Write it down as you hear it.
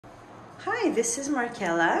Hi, this is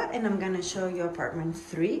Markella and I'm gonna show you apartment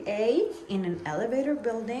 3A in an elevator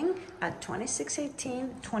building at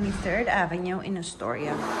 2618 23rd Avenue in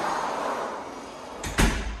Astoria.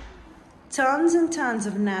 Tons and tons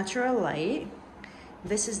of natural light.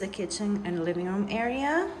 This is the kitchen and living room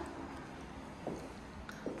area.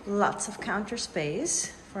 Lots of counter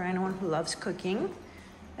space for anyone who loves cooking.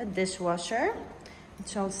 A dishwasher. It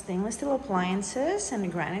shows stainless steel appliances and a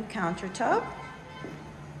granite countertop.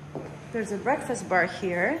 There's a breakfast bar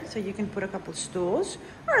here, so you can put a couple stools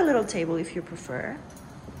or a little table if you prefer.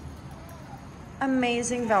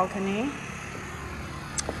 Amazing balcony.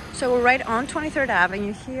 So we're right on 23rd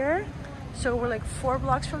Avenue here. So we're like 4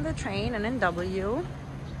 blocks from the train and NW.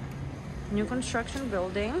 New construction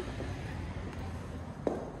building.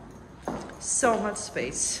 So much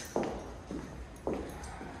space.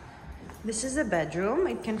 This is the bedroom.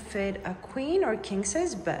 It can fit a queen or king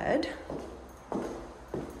size bed.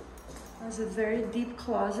 There's a very deep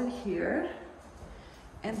closet here.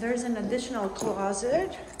 And there's an additional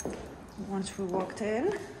closet once we walked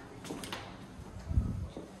in.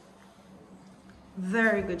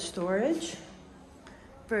 Very good storage.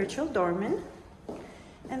 Virtual doorman.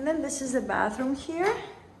 And then this is the bathroom here.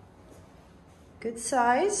 Good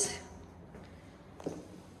size.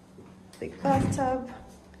 Big bathtub.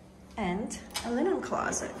 And a linen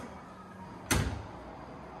closet.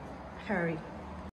 Hurry.